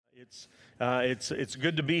It's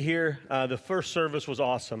good to be here. The first service was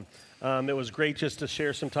awesome. It was great just to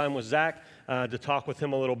share some time with Zach, to talk with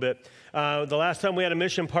him a little bit. The last time we had a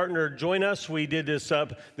mission partner join us, we did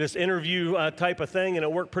this interview type of thing, and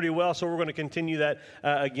it worked pretty well, so we're going to continue that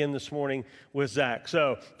again this morning with Zach.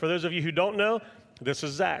 So for those of you who don't know, this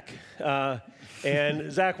is Zach.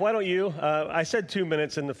 And Zach, why don't you, I said 2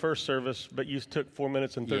 minutes in the first service, but you took 4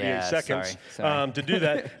 minutes and 38 seconds sorry. To do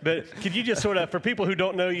that. But could you just sort of, for people who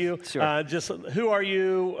don't know you, Sure. just who are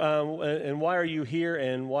you and why are you here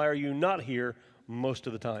and why are you not here most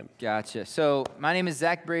of the time? Gotcha. So my name is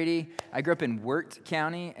Zach Brady. I grew up in Wirt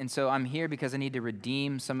County, and so I'm here because I need to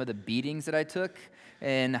redeem some of the beatings that I took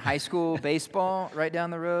in high school baseball right down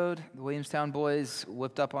the road. The Williamstown boys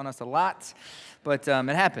whipped up on us a lot, but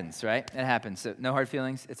it happens, right? It happens. So no hard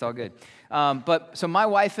feelings. It's all good. So my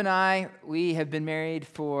wife and I, we have been married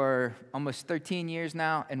for almost 13 years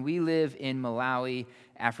now, and we live in Malawi,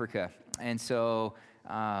 Africa. And so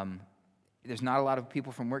there's not a lot of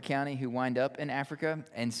people from Wirt County who wind up in Africa,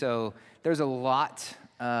 and so there's a lot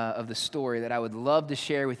of the story that I would love to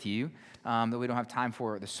share with you that we don't have time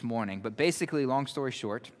for this morning. But basically, long story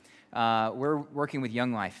short, we're working with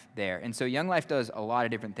Young Life there. And so Young Life does a lot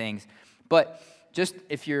of different things. But just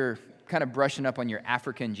if you're kind of brushing up on your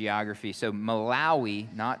African geography, so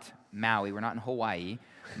Malawi, not Maui, we're not in Hawaii.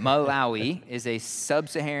 Malawi is a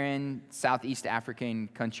sub-Saharan Southeast African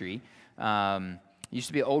country. Used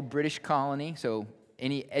to be an old British colony, so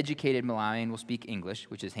any educated Malawian will speak English,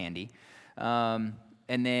 which is handy. And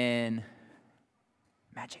then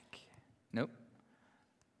magic. Nope.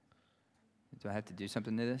 Do I have to do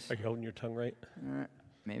something to this? Are you holding your tongue right?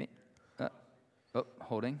 Maybe.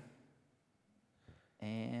 Holding.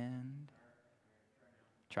 And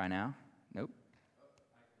try now. Nope.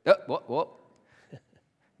 Whoa.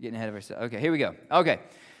 Getting ahead of ourselves. Okay, here we go. Okay.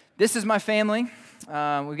 This is my family.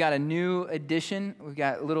 We've got a new addition. We've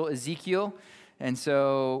got little Ezekiel. And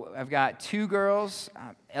so I've got two girls.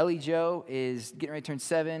 Ellie Jo is getting ready to turn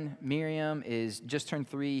 7. Miriam is just turned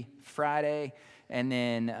 3 Friday. And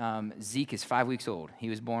then Zeke is 5 weeks old. He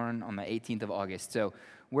was born on the 18th of August. So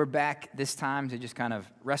we're back this time to just kind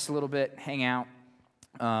of rest a little bit, hang out.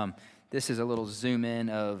 This is a little zoom in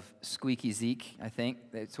of Squeaky Zeke, I think.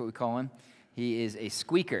 That's what we call him. He is a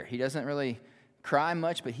squeaker. He doesn't really cry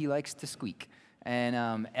much, but he likes to squeak.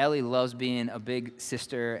 And Ellie loves being a big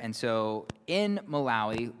sister. And so in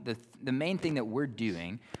Malawi, the main thing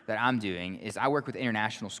that I'm doing, is I work with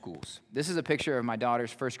international schools. This is a picture of my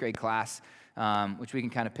daughter's first grade class, which we can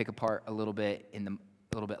kind of pick apart a little bit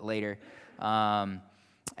later. And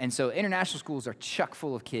so international schools are chock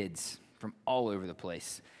full of kids from all over the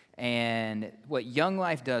place. And what Young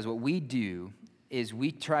Life does, what we do, is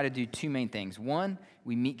we try to do two main things. One,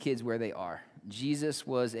 we meet kids where they are. Jesus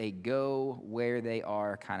was a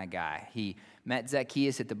go-where-they-are kind of guy. He met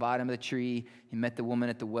Zacchaeus at the bottom of the tree. He met the woman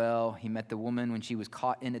at the well. He met the woman when she was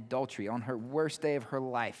caught in adultery. On her worst day of her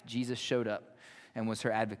life, Jesus showed up and was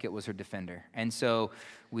her advocate, was her defender. And so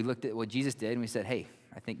we looked at what Jesus did, and we said, hey,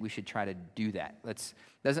 I think we should try to do that.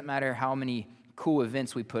 Doesn't matter how many cool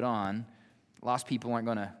events we put on, lost people aren't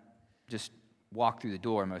going to just walk through the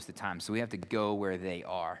door most of the time, so we have to go where they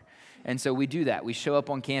are. And so we do that. We show up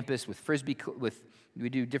on campus with Frisbee, we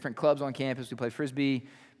do different clubs on campus. We play Frisbee,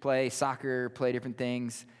 play soccer, play different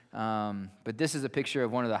things. But this is a picture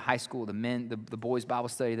of one of the high school, the boys' Bible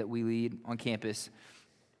study that we lead on campus.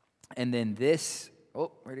 And then this,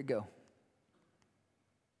 where'd it go?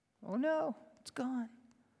 Oh no, it's gone.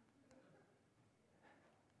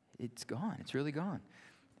 It's gone. It's really gone.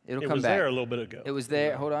 It'll come back. It was there a little bit ago. It was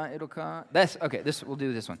there. Hold on. It'll come. We'll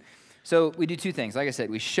do this one. So we do two things. Like I said,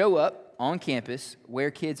 we show up on campus where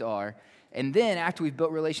kids are, and then after we've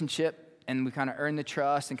built relationship and we kind of earned the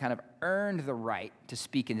trust and kind of earned the right to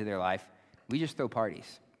speak into their life, we just throw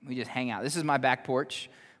parties. We just hang out. This is my back porch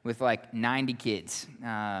with like 90 kids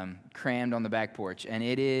crammed on the back porch, and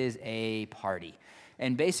it is a party.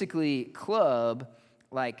 And basically, the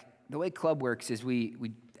way club works is we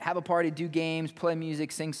have a party, do games, play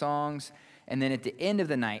music, sing songs, and then at the end of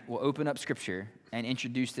the night, we'll open up Scripture and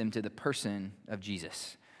introduce them to the person of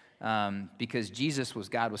Jesus. Because Jesus was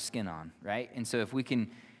God with skin on, right? And so if we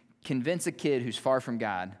can convince a kid who's far from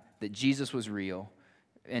God that Jesus was real,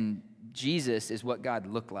 and Jesus is what God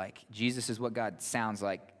looked like, Jesus is what God sounds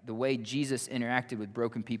like, the way Jesus interacted with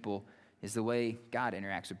broken people is the way God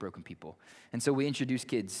interacts with broken people. And so we introduce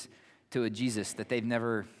kids to a Jesus that they've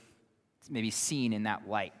never maybe seen in that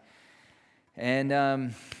light. And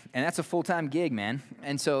that's a full-time gig, man.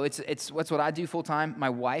 And so it's what I do full-time. My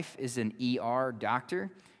wife is an ER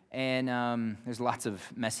doctor, And there's lots of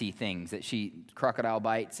messy things that crocodile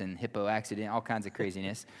bites and hippo accident, all kinds of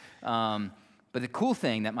craziness. But the cool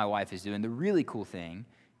thing that my wife is doing, the really cool thing,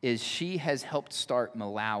 is she has helped start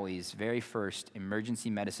Malawi's very first emergency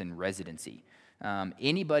medicine residency.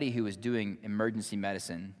 Anybody who was doing emergency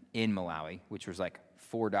medicine in Malawi, which was like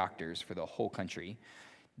 4 doctors for the whole country,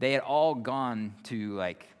 they had all gone to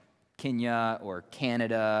like Kenya or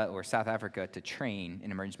Canada or South Africa to train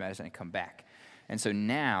in emergency medicine and come back. And so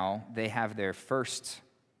now they have the first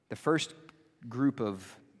group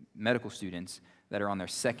of medical students that are on their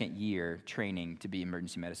 2nd year training to be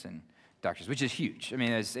emergency medicine doctors, which is huge. I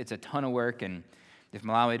mean, it's a ton of work, and if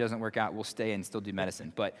Malawi doesn't work out, we'll stay and still do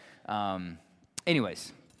medicine. But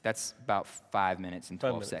anyways, that's about 5 minutes and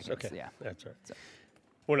 12 seconds. Okay. Yeah. That's all right. So,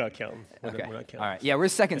 we're not counting. Okay. We're not counting. All right. Yeah, we're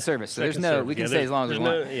second service, so we can stay as long as we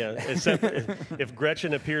want. Except if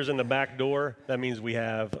Gretchen appears in the back door, that means we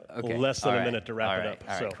have less than a minute to wrap it up.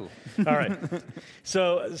 All right, cool. All right.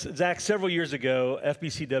 So, Zach, several years ago,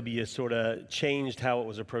 FBCW sort of changed how it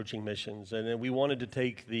was approaching missions, and then we wanted to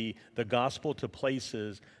take the gospel to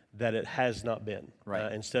places that it has not been.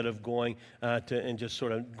 Right. Instead of going and just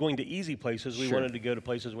sort of going to easy places, we wanted to go to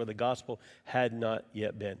places where the gospel had not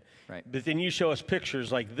yet been. Right. But then you show us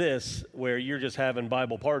pictures like this where you're just having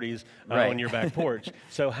Bible parties on your back porch.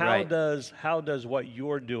 So how does what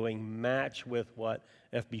you're doing match with what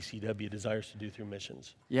FBCW desires to do through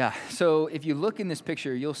missions? Yeah. So if you look in this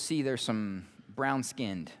picture, you'll see there's some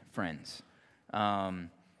brown-skinned friends.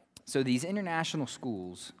 So these international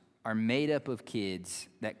schools are made up of kids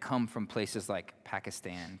that come from places like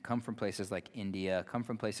Pakistan, come from places like India, come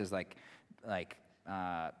from places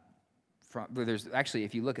there's actually,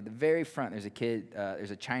 if you look at the very front, there's a kid,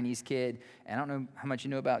 there's a Chinese kid, and I don't know how much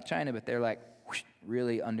you know about China, but they're like whoosh,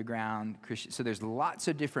 really underground Christian. So there's lots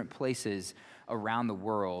of different places around the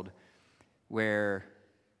world where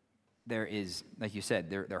there is, like you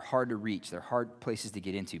said, they're hard to reach, they're hard places to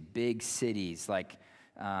get into, big cities like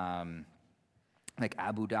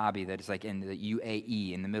Abu Dhabi, that is like in the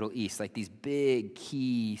UAE, in the Middle East, like these big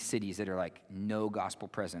key cities that are like no gospel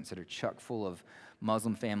presence, that are chock full of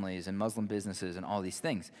Muslim families and Muslim businesses and all these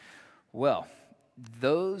things. Well,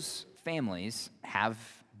 those families have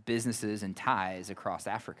businesses and ties across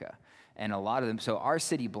Africa. And a lot of them, so our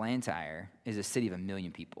city, Blantyre, is a city of 1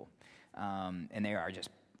 million people. And they are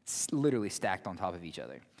just literally stacked on top of each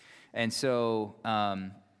other. And so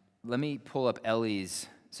let me pull up Ellie's.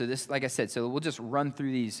 So this, like I said, so we'll just run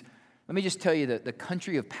through these. Let me just tell you the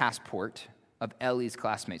country of passport of Ellie's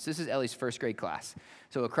classmates. This is Ellie's 1st grade class.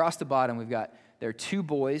 So across the bottom, there are 2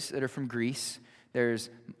 boys that are from Greece. There's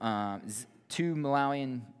 2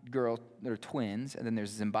 Malawian girls that are twins. And then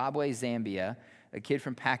there's Zimbabwe, Zambia, a kid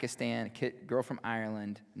from Pakistan, girl from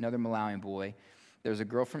Ireland, another Malawian boy. There's a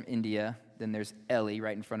girl from India. Then there's Ellie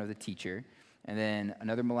right in front of the teacher. And then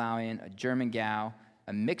another Malawian, a German gal,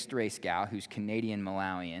 a mixed race gal who's Canadian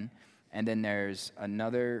Malawian, and then there's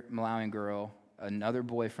another Malawian girl, another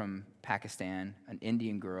boy from Pakistan, an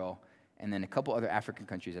Indian girl, and then a couple other African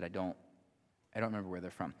countries that I don't remember where they're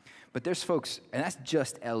from. But there's folks, and that's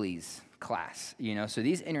just Ellie's class, So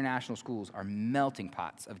these international schools are melting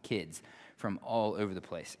pots of kids from all over the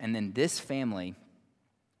place. And then this family,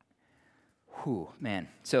 man.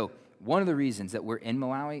 So one of the reasons that we're in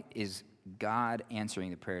Malawi is God answering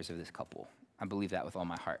the prayers of this couple. I believe that with all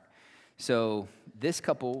my heart. So this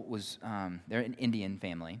couple was, they're an Indian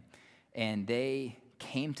family, and they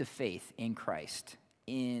came to faith in Christ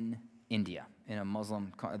in India, in a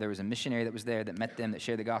Muslim, there was a missionary that was there that met them, that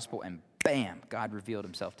shared the gospel, and bam, God revealed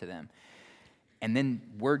himself to them. And then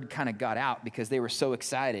word kind of got out because they were so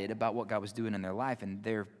excited about what God was doing in their life, and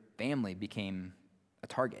their family became a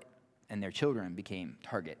target, and their children became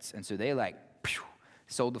targets. And so they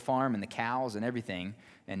sold the farm and the cows and everything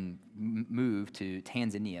and moved to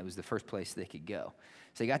Tanzania. It was the first place they could go.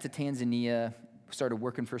 So they got to Tanzania, started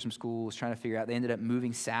working for some schools, trying to figure out. They ended up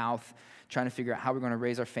moving south, trying to figure out how we're going to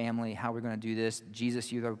raise our family, how we're going to do this.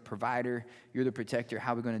 Jesus, you're the provider, you're the protector,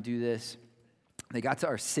 how we're going to do this. They got to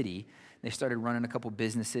our city. They started running a couple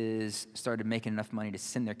businesses, started making enough money to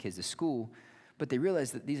send their kids to school. But they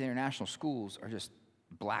realized that these international schools are just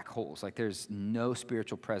black holes. Like there's no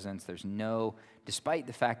spiritual presence. Despite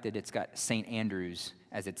the fact that it's got St. Andrews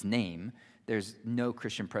as its name, there's no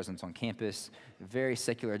Christian presence on campus. Very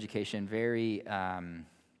secular education,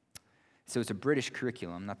 so it's a British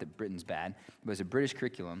curriculum, not that Britain's bad, but it's a British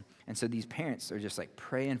curriculum. And so these parents are just like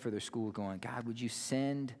praying for their school, going, God, would you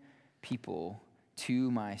send people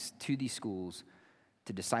to these schools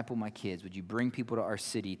to disciple my kids? Would you bring people to our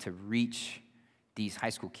city to reach these high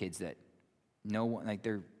school kids that no one, like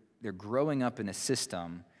they're growing up in a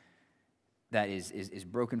system that is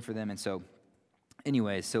broken for them. And so,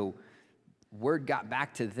 anyway, so word got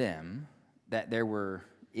back to them that there were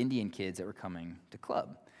Indian kids that were coming to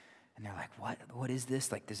club. And they're like, what is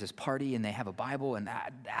this? Like, there's this party and they have a Bible, and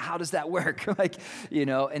how does that work? Like, you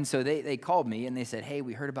know, and so they called me and they said, hey,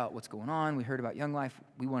 we heard about what's going on. We heard about Young Life.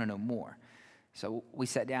 We want to know more. So we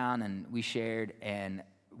sat down and we shared, and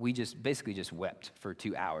we just basically just wept for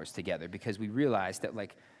 2 hours together, because we realized that,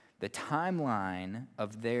 like, the timeline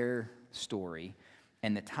of their story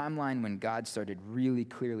and the timeline when God started really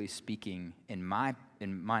clearly speaking in mine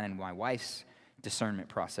and my wife's discernment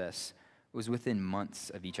process was within months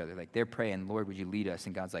of each other. Like, they're praying, Lord, would you lead us?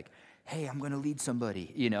 And God's like, hey, I'm going to lead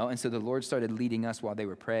somebody, you know? And so the Lord started leading us while they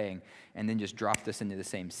were praying, and then just dropped us into the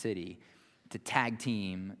same city to tag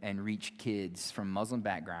team and reach kids from Muslim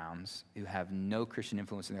backgrounds who have no Christian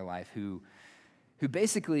influence in their life, who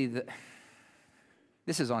basically,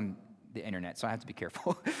 this is on the internet, so I have to be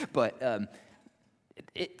careful, but I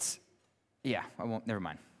won't, never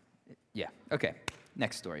mind. Yeah, okay,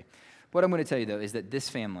 next story. What I'm going to tell you, though, is that this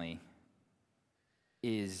family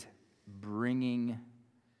is bringing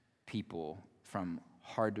people from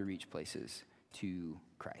hard-to-reach places to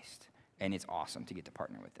Christ, and it's awesome to get to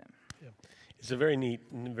partner with them. Yeah. It's a very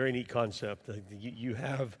neat concept. You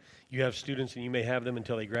have students, and you may have them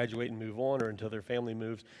until they graduate and move on, or until their family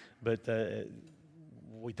moves. But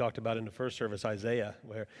we talked about in the first service Isaiah,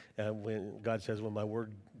 where when God says, "When my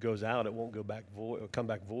word goes out, it won't go back void, or come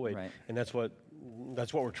back void," Right. And that's what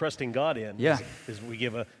we're trusting God in. Yeah. Is we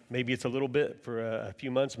give maybe it's a little bit for a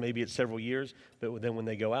few months, maybe it's several years, but then when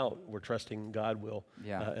they go out, we're trusting God will.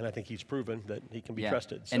 Yeah. And I think He's proven that He can be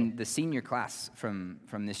trusted. So. And the senior class from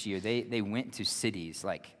this year, they went to cities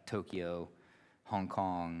like Tokyo, Hong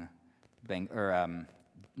Kong,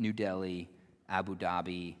 New Delhi, Abu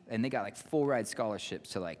Dhabi, and they got like full ride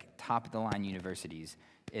scholarships to like top of the line universities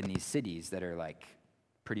in these cities that are like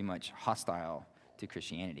pretty much hostile to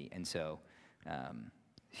Christianity. And so,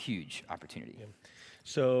 huge opportunity. Yeah.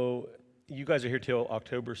 So you guys are here till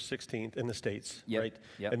October 16th in the States, Yep. right?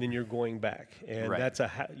 Yep. And then you're going back. And Right. that's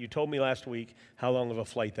you told me last week how long of a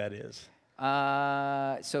flight that is.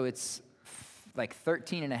 So it's like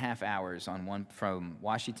 13 and a half hours on one from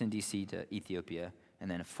Washington, D.C. to Ethiopia, and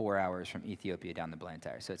then 4 hours from Ethiopia down the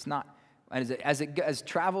Blantyre. So it's not, as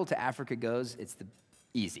travel to Africa goes, it's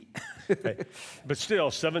easy. Right. But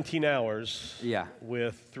still, 17 hours. Yeah.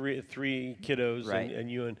 With three kiddos, Right. and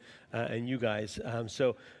you guys.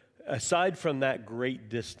 So aside from that great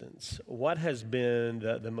distance, what has been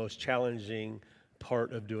the most challenging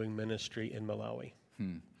part of doing ministry in Malawi?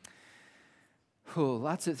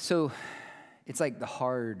 So it's like the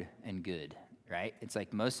hard and good, right? It's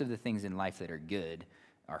like most of the things in life that are good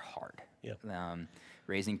are hard. Yeah.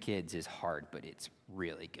 Raising kids is hard, but it's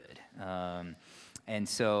really good. And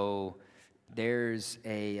so there's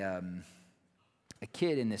a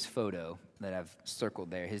kid in this photo that I've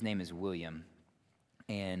circled there. His name is William.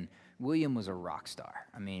 And William was a rock star.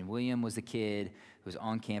 I mean, William was a kid who was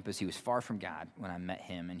on campus. He was far from God when I met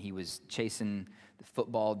him, and he was chasing the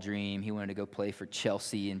football dream. He wanted to go play for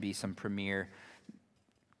Chelsea and be some premier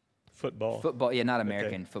football. Yeah, not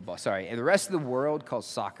American football. Sorry. And the rest of the world calls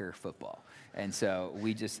soccer football. And so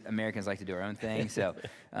Americans like to do our own thing. So,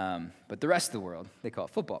 but the rest of the world, they call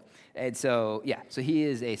it football. And so, yeah, so he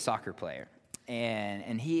is a soccer player.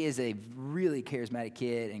 And he is a really charismatic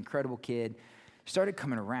kid, incredible kid. Started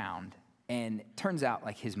coming around, and it turns out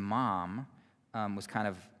like his mom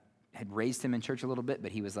had raised him in church a little bit,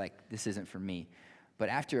 but he was like, this isn't for me. But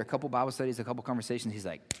after a couple Bible studies, a couple conversations, he's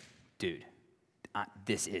like, dude,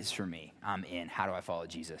 this is for me. I'm in. How do I follow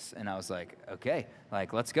Jesus? And I was like, okay,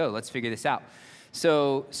 like, let's go. Let's figure this out.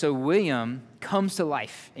 So William comes to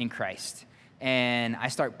life in Christ. And I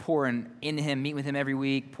start pouring into him, meet with him every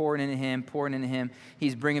week, pouring into him.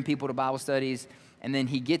 He's bringing people to Bible studies. And then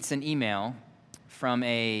he gets an email from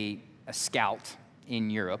a scout in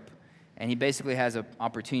Europe. And he basically has an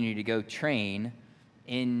opportunity to go train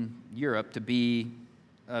in Europe to be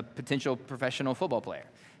a potential professional football player.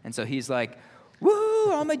 And so he's like,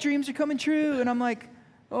 woo, all my dreams are coming true. And I'm like,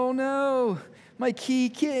 oh no, my key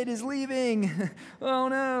kid is leaving. Oh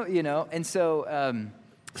no, And so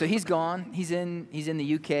so he's gone. He's in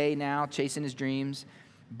the UK now, chasing his dreams.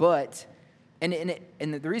 But and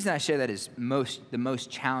the reason I share that is the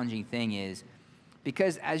most challenging thing is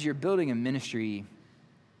because as you're building a ministry,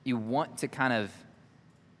 you want to kind of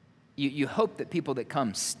you hope that people that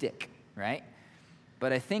come stick, right?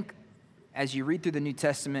 But I think as you read through the New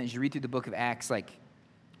Testament, as you read through the book of Acts, like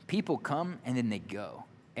people come and then they go.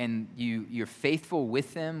 And you're faithful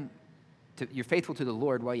with them. You're faithful to the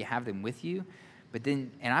Lord while you have them with you. But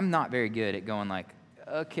then, and I'm not very good at going like,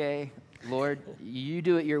 okay, Lord, you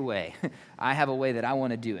do it your way. I have a way that I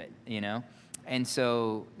want to do it, you know? And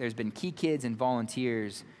so there's been key kids and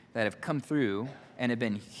volunteers that have come through and have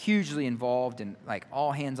been hugely involved in like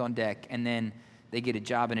all hands on deck, and then they get a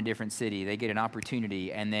job in a different city, they get an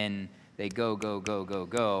opportunity, and then they go.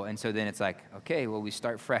 And so then it's like, okay, well, we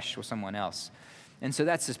start fresh with someone else. And so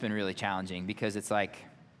that's just been really challenging because it's like,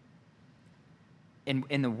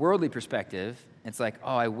 in the worldly perspective, it's like,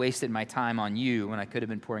 oh, I wasted my time on you when I could have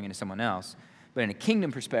been pouring into someone else. But in a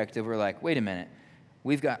kingdom perspective, we're like, wait a minute.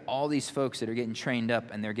 We've got all these folks that are getting trained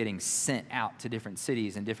up, and they're getting sent out to different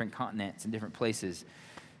cities and different continents and different places.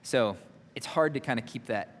 So it's hard to kind of keep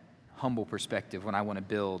that humble perspective when I want to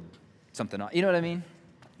build something. You know what I mean?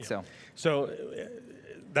 Yeah. So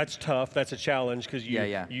that's tough. That's a challenge because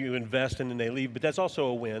you invest and then they leave. But that's also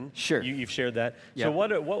a win. Sure. You've shared that. Yeah. So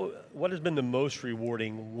what has been the most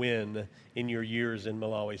rewarding win in your years in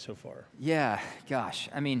Malawi so far? Yeah, gosh.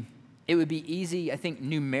 I mean, it would be easy. I think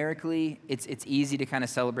numerically, it's easy to kind of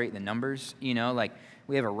celebrate the numbers. You know, like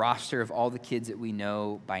we have a roster of all the kids that we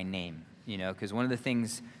know by name. You know, because one of the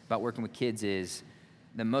things about working with kids is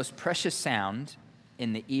the most precious sound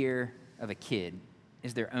in the ear of a kid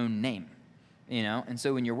is their own name. You know, and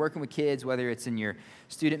so when you're working with kids, whether it's in your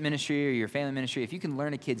student ministry or your family ministry, if you can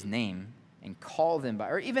learn a kid's name and call them by,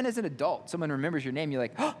 or even as an adult, someone remembers your name, you're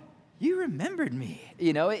like, oh, you remembered me.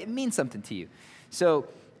 You know, it means something to you. So,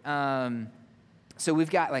 so we've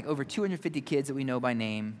got like over 250 kids that we know by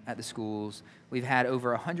name at the schools. We've had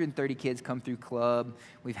over 130 kids come through club.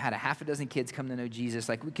 We've had a half a dozen kids come to know Jesus.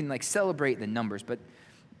 Like we can like celebrate the numbers,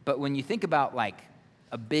 but when you think about like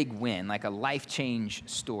a big win, like a life change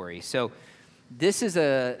story. So this is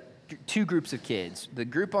two groups of kids. The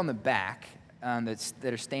group on the back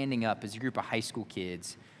that are standing up is a group of high school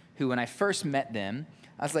kids who, when I first met them,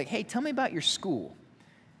 I was like, hey, tell me about your school.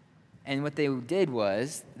 And what they did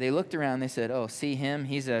was they looked around, they said, oh, see him,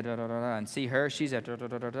 he's a da-da-da-da, and see her, she's a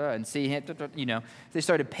da-da-da-da-da, and see him, da-da-da. You know. They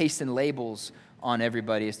started pasting labels on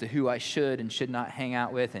everybody as to who I should and should not hang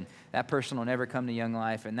out with, and that person will never come to Young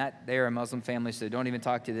Life, and that they're a Muslim family, so don't even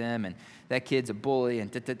talk to them, and that kid's a bully,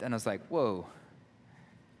 and I was like, whoa.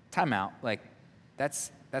 Time out. Like,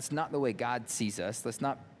 that's not the way God sees us.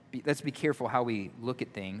 Let's be careful how we look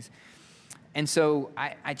at things. And so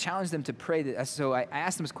I challenged them to pray. So I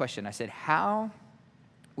asked them this question. I said, how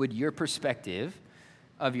would your perspective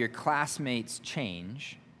of your classmates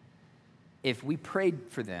change if we prayed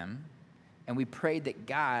for them and we prayed that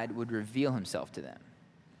God would reveal himself to them?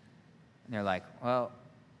 And they're like, well,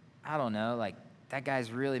 I don't know. Like, that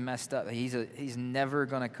guy's really messed up. He's never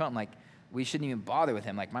going to come. Like, we shouldn't even bother with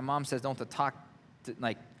him. Like, my mom says don't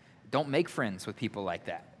make friends with people like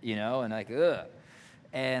that, you know? And like, ugh.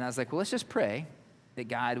 And I was like, well, let's just pray that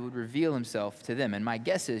God would reveal himself to them. And my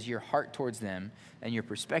guess is your heart towards them and your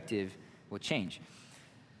perspective will change.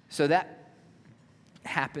 So that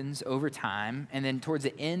happens over time. And then towards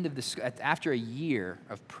the end of after a year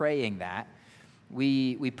of praying that,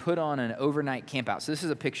 we put on an overnight camp out. So this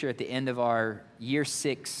is a picture at the end of our year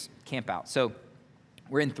 6 camp out. So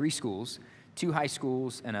we're in 3 schools, 2 high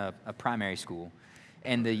schools and a primary school.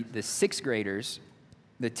 And the 6th graders,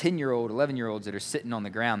 the 10-year-old, 11-year-olds that are sitting on the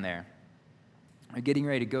ground there are getting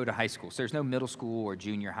ready to go to high school. So there's no middle school or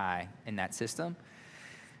junior high in that system.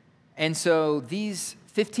 And so these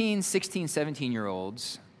 15, 16,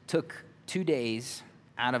 17-year-olds took 2 days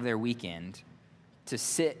out of their weekend to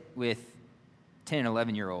sit with 10 and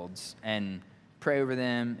 11-year-olds and pray over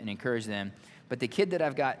them and encourage them. But the kid that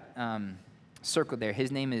I've got circled there,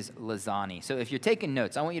 his name is Lazani. So if you're taking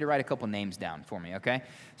notes, I want you to write a couple names down for me, okay?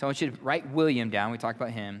 So I want you to write William down. We talked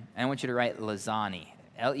about him. And I want you to write Lazani,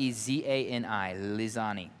 Lezani,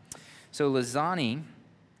 Lazani. So Lazani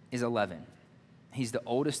is 11. He's the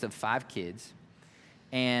oldest of 5 kids.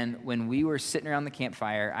 And when we were sitting around the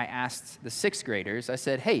campfire, I asked the 6th graders, I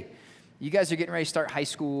said, hey, you guys are getting ready to start high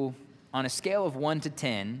school. On a scale of 1 to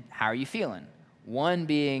 10, how are you feeling? 1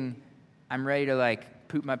 being, I'm ready to like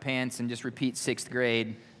poop my pants and just repeat 6th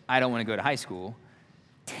grade. I don't want to go to high school.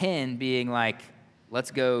 10 being like,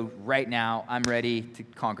 let's go right now. I'm ready to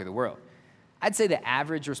conquer the world. I'd say the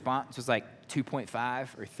average response was like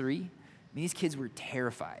 2.5 or 3. I mean, these kids were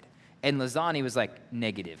terrified. And Lazani was like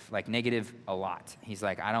negative a lot. He's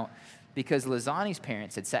like, because Lazani's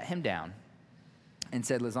parents had sat him down and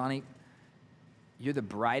said, Lazani, you're the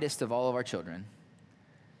brightest of all of our children.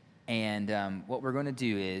 And what we're going to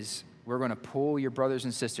do is we're going to pull your brothers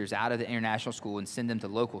and sisters out of the international school and send them to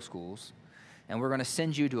local schools. And we're going to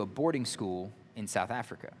send you to a boarding school in South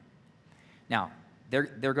Africa. Now,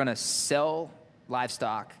 they're going to sell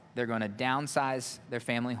livestock. They're going to downsize their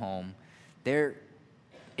family home. It's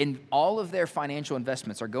And all of their financial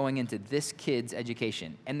investments are going into this kid's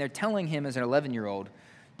education. And they're telling him as an 11-year-old,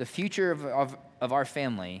 the future of our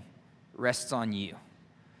family rests on you.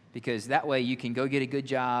 Because that way you can go get a good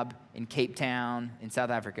job in Cape Town in South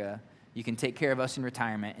Africa. You can take care of us in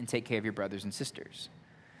retirement and take care of your brothers and sisters.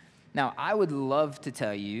 Now, I would love to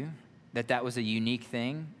tell you that that was a unique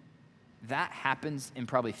thing. That happens in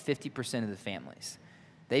probably 50% of the families.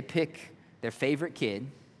 They pick their favorite kid,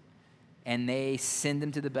 and they send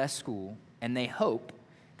them to the best school, and they hope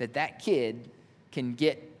that that kid can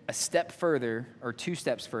get a step further or 2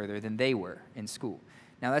 steps further than they were in school.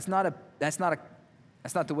 Now, that's not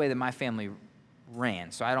the way that my family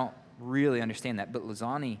ran, so I don't really understand that. But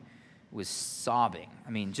Lozani was sobbing.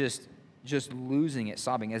 I mean, just losing it,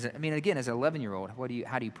 sobbing. As an 11-year-old,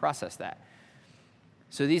 how do you process that?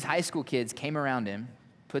 So these high school kids came around him,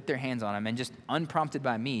 put their hands on him, and just unprompted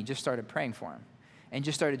by me, just started praying for him and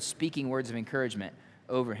just started speaking words of encouragement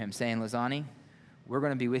over him, saying, Lozani, we're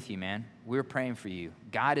going to be with you, man. We're praying for you.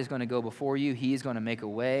 God is going to go before you. He is going to make a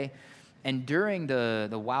way. And during the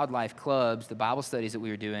wildlife clubs, the Bible studies that we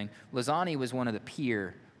were doing, Lozani was one of the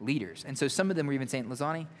peer leaders. And so some of them were even saying,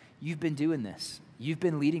 Lozani, you've been doing this. You've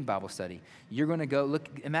been leading Bible study. You're going to go, look,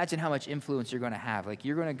 imagine how much influence you're going to have. Like,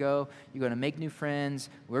 you're going to go, you're going to make new friends.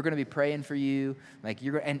 We're going to be praying for you. By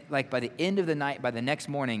the end of the night, by the next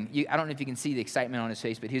morning, I don't know if you can see the excitement on his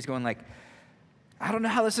face, but he was going like, I don't know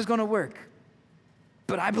how this is going to work,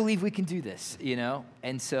 but I believe we can do this,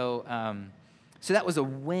 And so, so that was a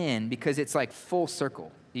win because it's like full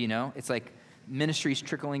circle, It's like ministry's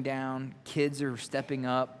trickling down, kids are stepping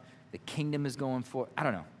up, the kingdom is going forward. I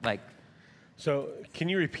don't know, So can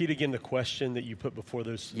you repeat again the question that you put before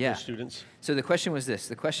those students? So the question was this.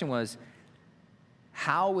 The question was,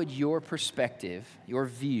 how would your perspective, your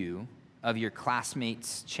view of your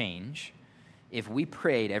classmates change if we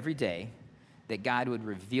prayed every day that God would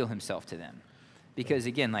reveal himself to them? Because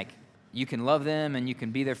again, you can love them and you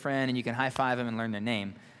can be their friend and you can high-five them and learn their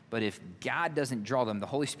name, but if God doesn't draw them, the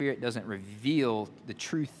Holy Spirit doesn't reveal the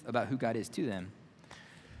truth about who God is to them.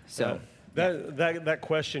 So... That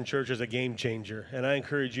question, church, is a game changer. And I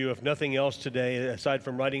encourage you, if nothing else today, aside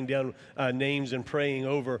from writing down names and praying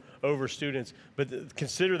over students, but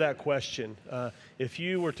consider that question. If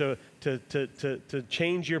you were to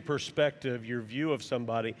change your perspective, your view of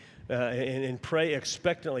somebody, and pray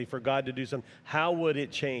expectantly for God to do something, how would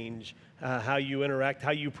it change how you interact,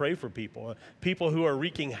 how you pray for people? People who are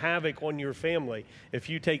wreaking havoc on your family. If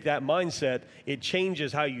you take that mindset, it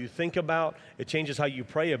changes how you think about, it changes how you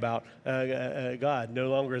pray about God. No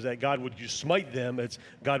longer is that, God, would you smite them? It's,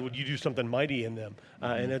 God, would you do something mighty in them?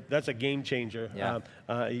 And that's a game changer.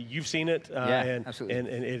 Yeah. You've seen it, absolutely.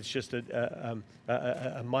 and it's just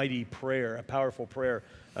a mighty prayer, a powerful prayer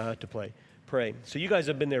to pray. So you guys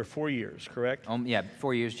have been there 4 years, correct?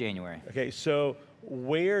 4 years, January. Okay, so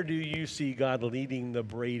where do you see God leading the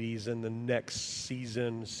Bradys in the next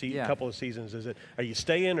season, couple of seasons? Are you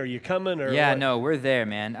staying? Are you coming? Or yeah, what? No, we're there,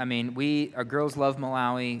 man. I mean, our girls love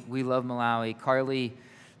Malawi. We love Malawi. Carly,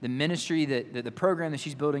 the ministry, the program that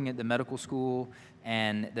she's building at the medical school,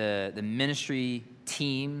 and the ministry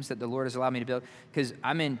teams that the Lord has allowed me to build. Because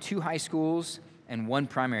I'm in 2 high schools and 1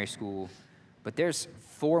 primary school, but there's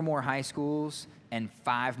 4 more high schools and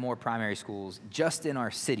 5 more primary schools just in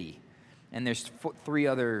our city. And there's 3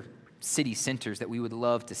 other city centers that we would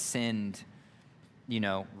love to send,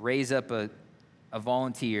 raise up a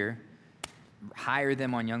volunteer, hire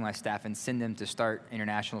them on Young Life staff, and send them to start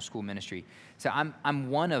international school ministry. So I'm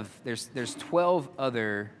one of, there's 12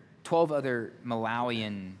 other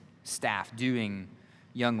Malawian staff doing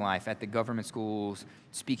Young Life at the government schools,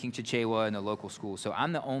 speaking Chichewa in the local schools. So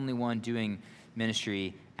I'm the only one doing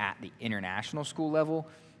ministry at the international school level.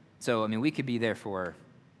 So, we could be there for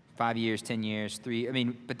 5 years, 10 years, 3.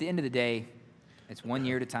 But at the end of the day, it's 1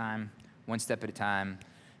 year at a time, 1 step at a time.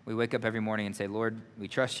 We wake up every morning and say, Lord, we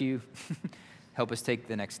trust you. Help us take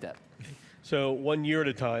the next step. So 1 year at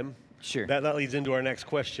a time. Sure. That leads into our next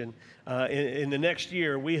question. In the next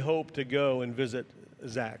year, we hope to go and visit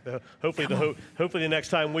Zach. Hopefully the next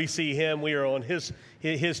time we see him, we are on his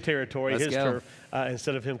territory, Let's his go. turf,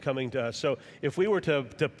 instead of him coming to us. So if we were to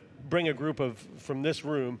bring a group from this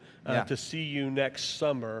room to see you next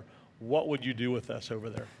summer, what would you do with us over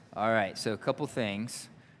there? All right, so a couple things.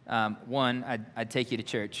 One, I'd take you to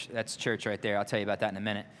church. That's church right there. I'll tell you about that in a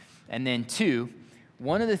minute. And then 2,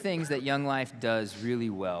 one of the things that Young Life does really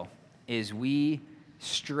well is we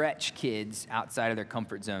stretch kids outside of their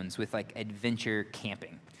comfort zones with adventure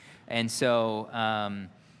camping. And so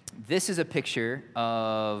this is a picture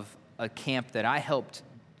of a camp that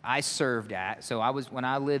I served at. So when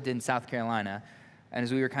I lived in South Carolina, And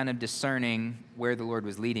as we were kind of discerning where the Lord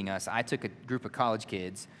was leading us, I took a group of college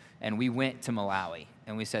kids, and we went to Malawi.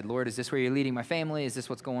 And we said, Lord, is this where you're leading my family? Is this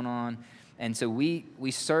what's going on? And so we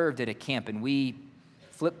served at a camp, and we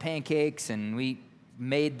flipped pancakes, and we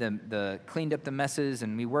made cleaned up the messes,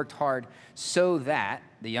 and we worked hard so that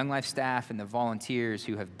the Young Life staff and the volunteers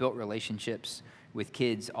who have built relationships with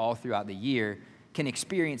kids all throughout the year can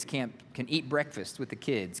experience camp, can eat breakfast with the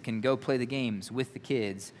kids, can go play the games with the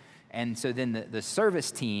kids. And so then the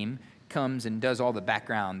service team comes and does all the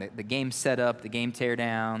background, the game setup, the game tear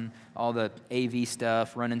down, all the AV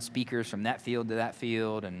stuff, running speakers from that field to that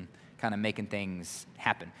field, and kind of making things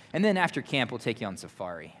happen. And then after camp, we'll take you on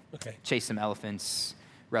safari. Okay. Chase some elephants,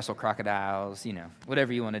 wrestle crocodiles,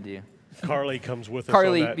 whatever you want to do. Carly comes with us.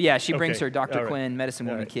 Carly, on that. yeah, she brings Okay. her Dr. All right. Quinn medicine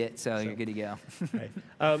woman All right. kit, so you're good to go.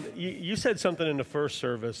 Right. You said something in the first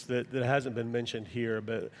service that hasn't been mentioned here,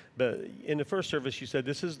 but in the first service you said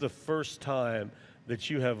this is the first time that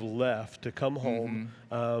you have left to come home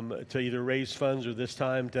to either raise funds or this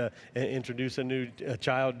time to introduce a new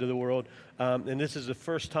child to the world. And this is the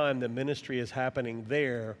first time that ministry is happening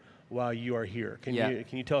there while you are here. Can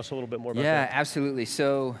you tell us a little bit more about that? Yeah, absolutely.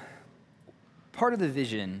 So part of the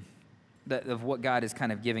vision of what God is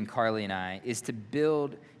kind of giving Carly and I is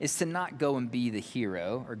to not go and be the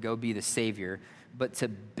hero or go be the savior, but to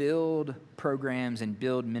build programs and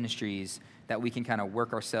build ministries that we can kind of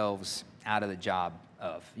work ourselves out of the job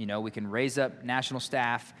of. We can raise up national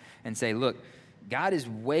staff and say, look, God is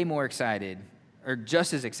way more excited or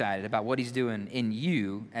just as excited about what he's doing in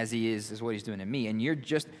you as he is what he's doing in me. And you're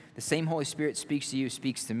just, the same Holy Spirit speaks to you,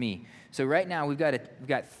 speaks to me. So right now we've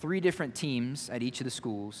got 3 different teams at each of the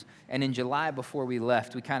schools. And in July before we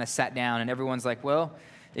left, we kind of sat down and everyone's like, well,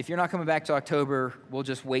 if you're not coming back to October, we'll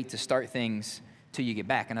just wait to start things till you get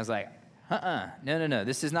back. And I was like, no.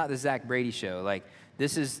 This is not the Zach Brady show. Like,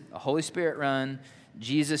 this is a Holy Spirit run.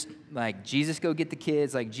 Jesus go get the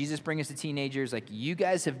kids. Like, Jesus bring us the teenagers. Like, you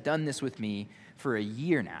guys have done this with me for a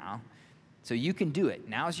year now, so you can do it.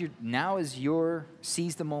 Now is your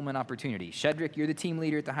seize the moment opportunity. Shedrick, you're the team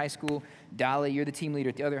leader at the high school. Dolly, you're the team leader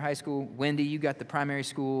at the other high school. Wendy, you got the primary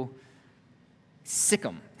school. Sick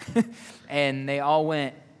 'em. And they all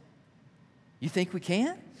went, you think we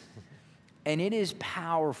can? And it is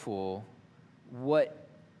powerful what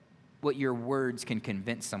your words can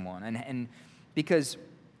convince someone. And because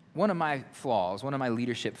one of my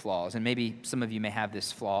leadership flaws, and maybe some of you may have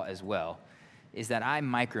this flaw as well, is that I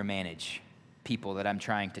micromanage people that I'm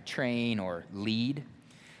trying to train or lead.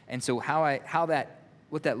 And so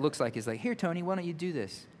what that looks like is like, here, Tony, why don't you do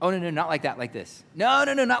this? Oh, no, not like that, like this. No,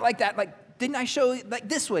 not like that. Like, didn't I show you, like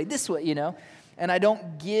this way, And I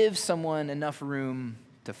don't give someone enough room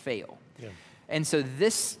to fail. Yeah. And so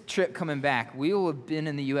this trip coming back, we will have been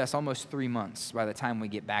in the U.S. almost 3 months by the time we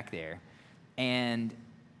get back there. And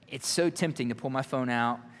it's so tempting to pull my phone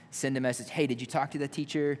out, send a message, hey, did you talk to the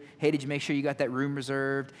teacher? Hey, did you make sure you got that room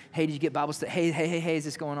reserved? Hey, did you get Bible study? Hey, is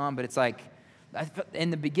this going on? But it's like,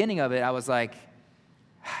 in the beginning of it, I was like,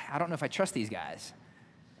 I don't know if I trust these guys.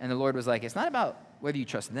 And the Lord was like, it's not about whether you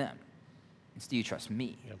trust them. It's do you trust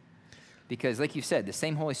me? Yep. Because like you said, the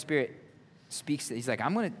same Holy Spirit speaks. He's like,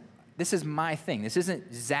 this is my thing. This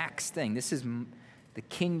isn't Zach's thing. This is the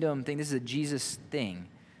kingdom thing. This is a Jesus thing.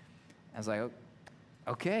 I was like,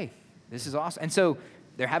 okay, this is awesome. And so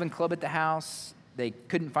they're having club at the house. They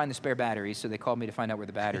couldn't find the spare batteries, so they called me to find out where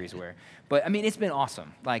the batteries were. But, I mean, it's been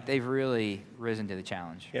awesome. Like, they've really risen to the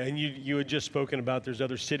challenge. Yeah, and you had just spoken about there's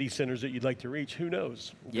other city centers that you'd like to reach. Who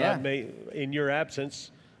knows? Yeah. God may, in your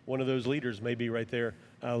absence, one of those leaders may be right there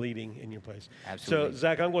leading in your place. Absolutely. So,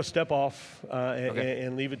 Zach, I'm going to step off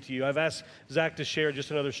and leave it to you. I've asked Zach to share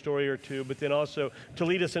just another story or two, but then also to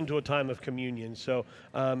lead us into a time of communion. So,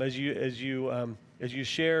 as you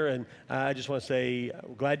share, and I just want to say,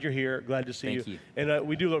 glad you're here, glad to see Thank you. And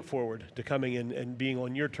we do look forward to coming in and being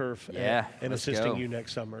on your turf and assisting you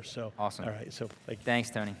next summer. So, awesome. All right, so thank you.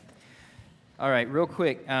 Thanks, Tony. All right, real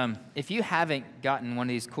quick, if you haven't gotten one of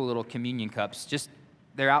these cool little communion cups,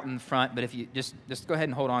 they're out in front, but if you just go ahead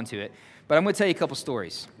and hold on to it. But I'm going to tell you a couple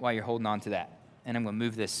stories while you're holding on to that. And I'm going to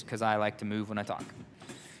move this because I like to move when I talk.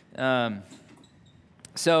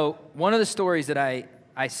 So one of the stories that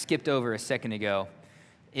I skipped over a second ago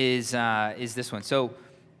is this one. So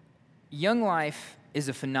Young Life is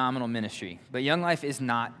a phenomenal ministry, but Young Life is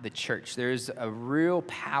not the church. There's a real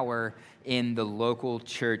power in the local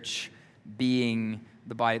church being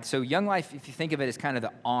the body. So Young Life, if you think of it as kind of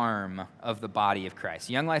the arm of the body of Christ.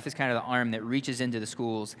 Young Life is kind of the arm that reaches into the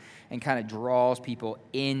schools and kind of draws people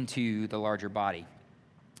into the larger body.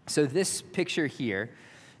 So this picture here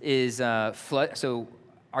is so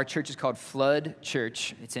our church is called Flood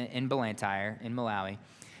Church. It's in Blantyre, in Malawi.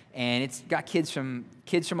 And it's got kids from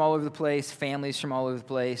all over the place, families from all over the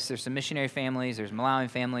place. There's some missionary families, there's Malawian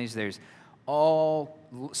families, there's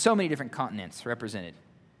so many different continents represented.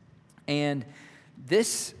 And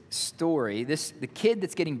this story, the kid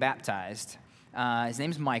that's getting baptized, his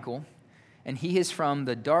name's Michael, and he is from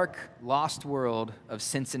the dark, lost world of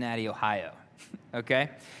Cincinnati, Ohio, okay?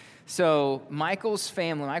 So Michael's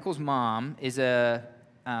mom is a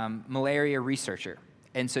malaria researcher.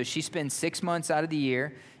 And so she spends 6 months out of the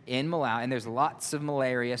year in Malawi, and there's lots of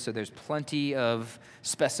malaria, so there's plenty of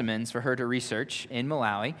specimens for her to research in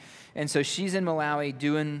Malawi. And so she's in Malawi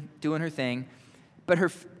doing her thing,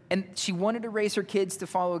 and she wanted to raise her kids to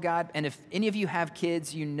follow God. And if any of you have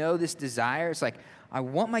kids, you know this desire. It's like, I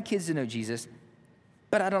want my kids to know Jesus,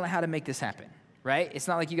 but I don't know how to make this happen, right? It's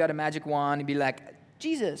not like you got a magic wand and be like,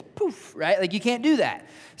 Jesus, poof, right? Like, you can't do that.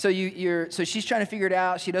 So so she's trying to figure it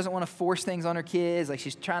out. She doesn't want to force things on her kids. Like,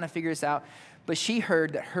 she's trying to figure this out. But she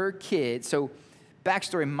heard that her kids, so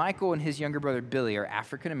backstory, Michael and his younger brother Billy are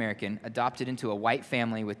African-American, adopted into a white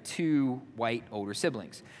family with 2 white older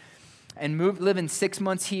siblings. And living 6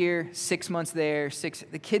 months here, 6 months there.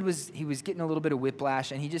 The kid was getting a little bit of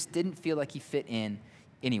whiplash, and he just didn't feel like he fit in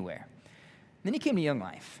anywhere. Then he came to Young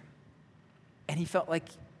Life, and he felt like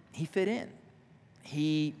he fit in.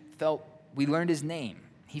 We learned his name.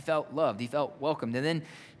 He felt loved. He felt welcomed. And then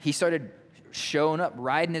he started showing up,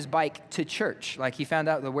 riding his bike to church. Like, he found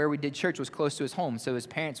out that where we did church was close to his home, so his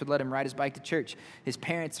parents would let him ride his bike to church. His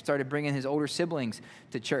parents started bringing his older siblings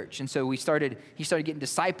to church. And so he started getting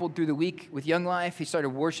discipled through the week with Young Life. He started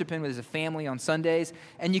worshiping with his family on Sundays.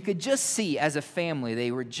 And you could just see, as a family,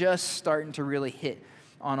 they were just starting to really hit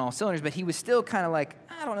on all cylinders. But he was still kind of like,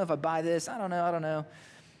 I don't know if I buy this. I don't know.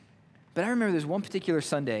 But I remember there's one particular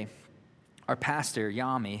Sunday, our pastor,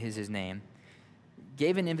 Yami is his name,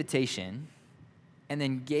 gave an invitation, and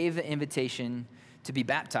then gave the invitation to be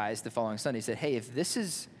baptized the following Sunday. He said, hey, if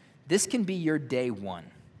this can be your day one,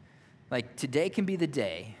 like, today can be the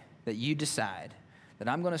day that you decide that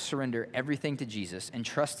I'm going to surrender everything to Jesus and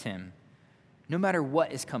trust him no matter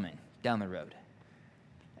what is coming down the road.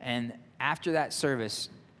 And after that service,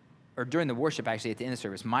 or during the worship, actually, at the end of the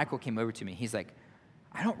service, Michael came over to me. He's like,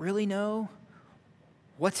 I don't really know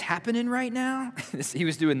what's happening right now. He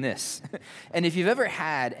was doing this. And if you've ever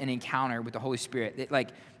had an encounter with the Holy Spirit,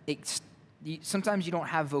 sometimes you don't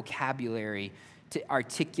have vocabulary to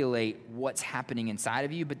articulate what's happening inside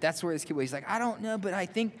of you, but that's where this kid was. He's like, I don't know, but I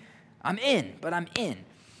think I'm in.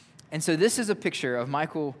 And so this is a picture of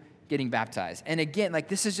Michael getting baptized. And again, like,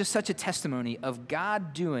 this is just such a testimony of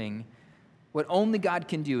God doing what only God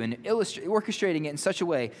can do, and orchestrating it in such a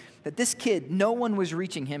way that this kid, no one was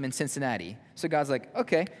reaching him in Cincinnati. So God's like,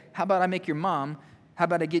 okay, how about I make your mom, how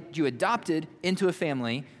about I get you adopted into a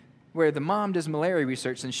family where the mom does malaria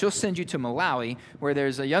research, and she'll send you to Malawi, where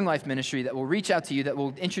there's a Young Life ministry that will reach out to you, that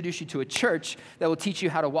will introduce you to a church that will teach you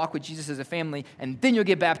how to walk with Jesus as a family, and then you'll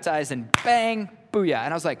get baptized, and bang, booyah.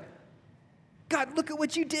 And I was like, God, look at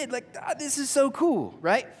what you did. Like, this is so cool,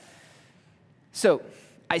 right? So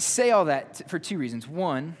I say all that for 2 reasons.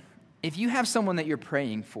 One, if you have someone that you're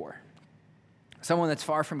praying for, someone that's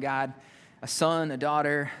far from God, a son, a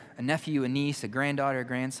daughter, a nephew, a niece, a granddaughter, a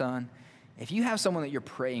grandson, if you have someone that you're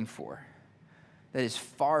praying for that is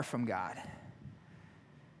far from God,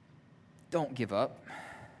 don't give up.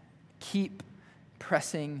 Keep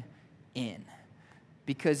pressing in,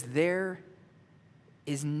 because there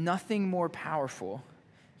is nothing more powerful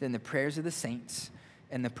than the prayers of the saints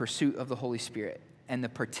and the pursuit of the Holy Spirit and the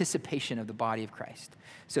participation of the body of Christ.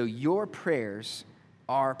 So your prayers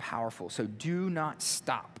are powerful. So do not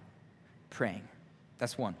stop praying.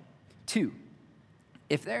 That's 1. 2,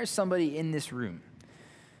 if there's somebody in this room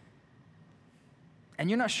and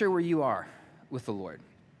you're not sure where you are with the Lord,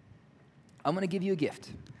 I'm going to give you a gift.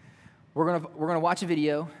 We're going to watch a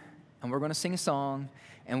video, and we're going to sing a song,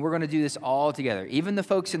 and we're going to do this all together. Even the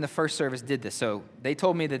folks in the first service did this. So they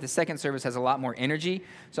told me that the second service has a lot more energy,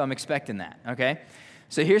 so I'm expecting that, okay?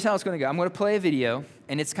 So here's how it's going to go. I'm going to play a video,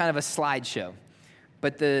 and it's kind of a slideshow.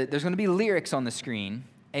 But there's going to be lyrics on the screen,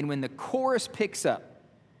 and when the chorus picks up,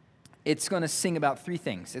 it's going to sing about 3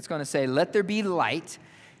 things. It's going to say, let there be light,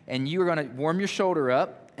 and you're going to warm your shoulder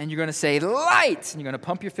up, and you're going to say, light, and you're going to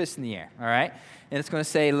pump your fist in the air, all right? And it's going to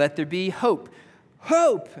say, let there be hope,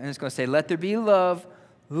 hope, and it's going to say, let there be love,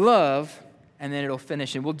 love, and then it'll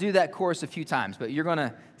finish. And we'll do that chorus a few times, but you're going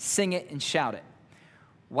to sing it and shout it.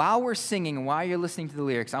 While we're singing and while you're listening to the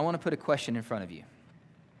lyrics, I want to put a question in front of you.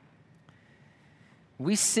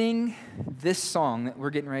 We sing this song that we're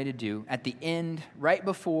getting ready to do at the end, right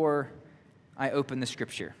before I open the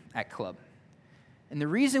scripture at Club. And the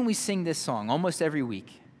reason we sing this song almost every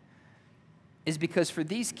week is because for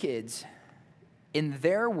these kids, in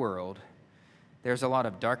their world, there's a lot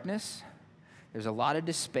of darkness, there's a lot of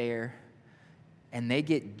despair, and they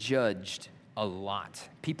get judged a lot.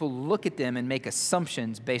 People look at them and make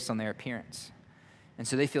assumptions based on their appearance. And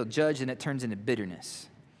so they feel judged, and it turns into bitterness.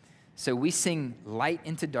 So we sing light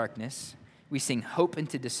into darkness, we sing hope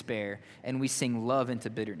into despair, and we sing love into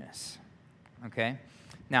bitterness. Okay?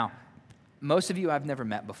 Now, most of you I've never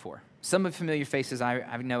met before. Some of familiar faces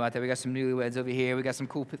I know out there. We got some newlyweds over here. We got some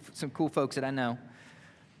cool folks that I know.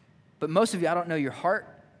 But most of you, I don't know your heart.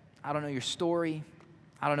 I don't know your story.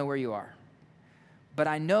 I don't know where you are. But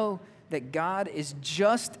I know that God is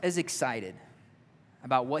just as excited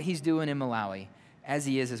about what he's doing in Malawi as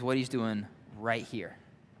he is what he's doing right here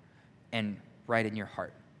and right in your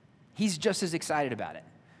heart. He's just as excited about it.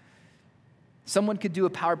 Someone could do a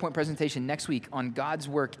PowerPoint presentation next week on God's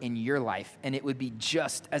work in your life, and it would be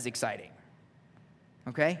just as exciting.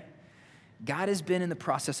 Okay? God has been in the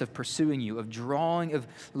process of pursuing you, of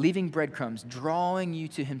leaving breadcrumbs, drawing you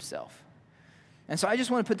to himself. And so I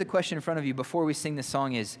just want to put the question in front of you before we sing this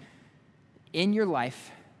song is, in your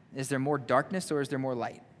life, is there more darkness or is there more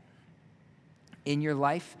light? In your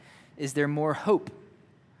life, is there more hope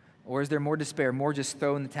or is there more despair, more just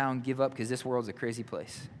throw in the towel and give up because this world's a crazy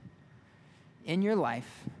place? In your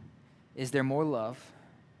life, is there more love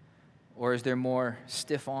or is there more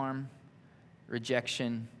stiff arm,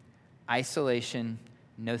 rejection, isolation,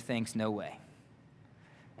 no thanks, no way?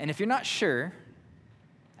 And if you're not sure,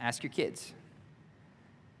 ask your kids.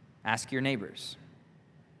 Ask your neighbors.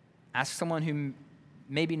 Ask someone who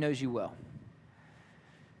maybe knows you well.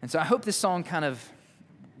 And so I hope this song kind of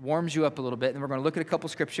warms you up a little bit. And we're going to look at a couple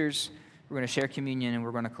scriptures. We're going to share communion, and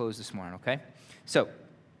we're going to close this morning, okay? So,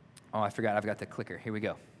 I forgot. I've got the clicker. Here we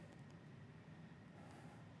go. Can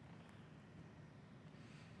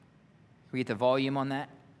we get the volume on that?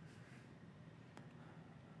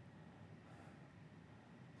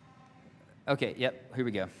 Okay, yep, here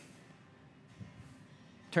we go.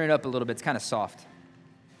 Turn it up a little bit. It's kind of soft.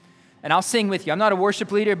 And I'll sing with you. I'm not a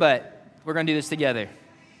worship leader, but we're going to do this together.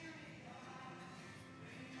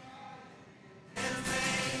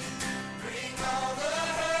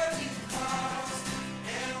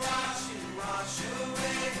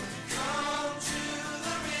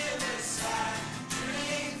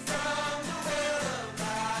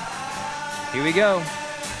 Here we go.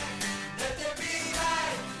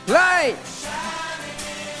 Light!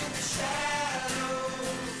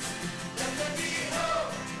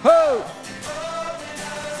 Hope!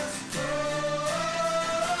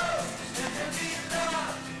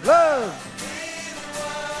 Love!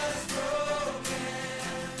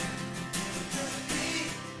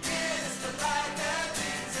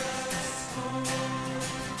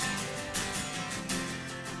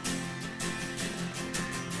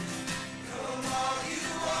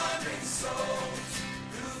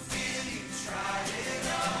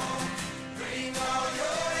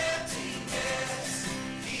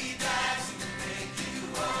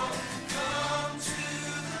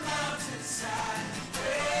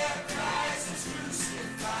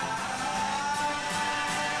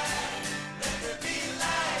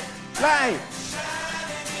 Light!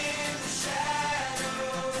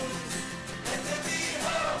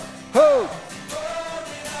 Hope!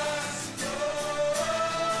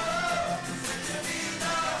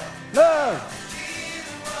 Love!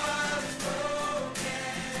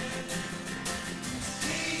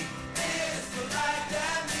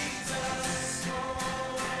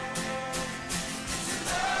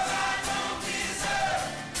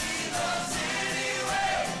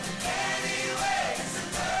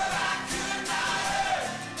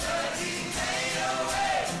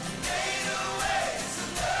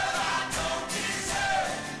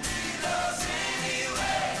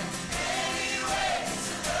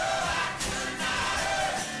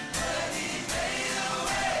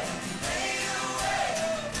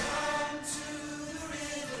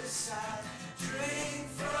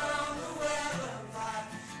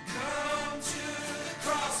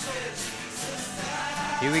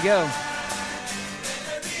 Here we go.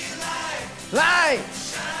 Light!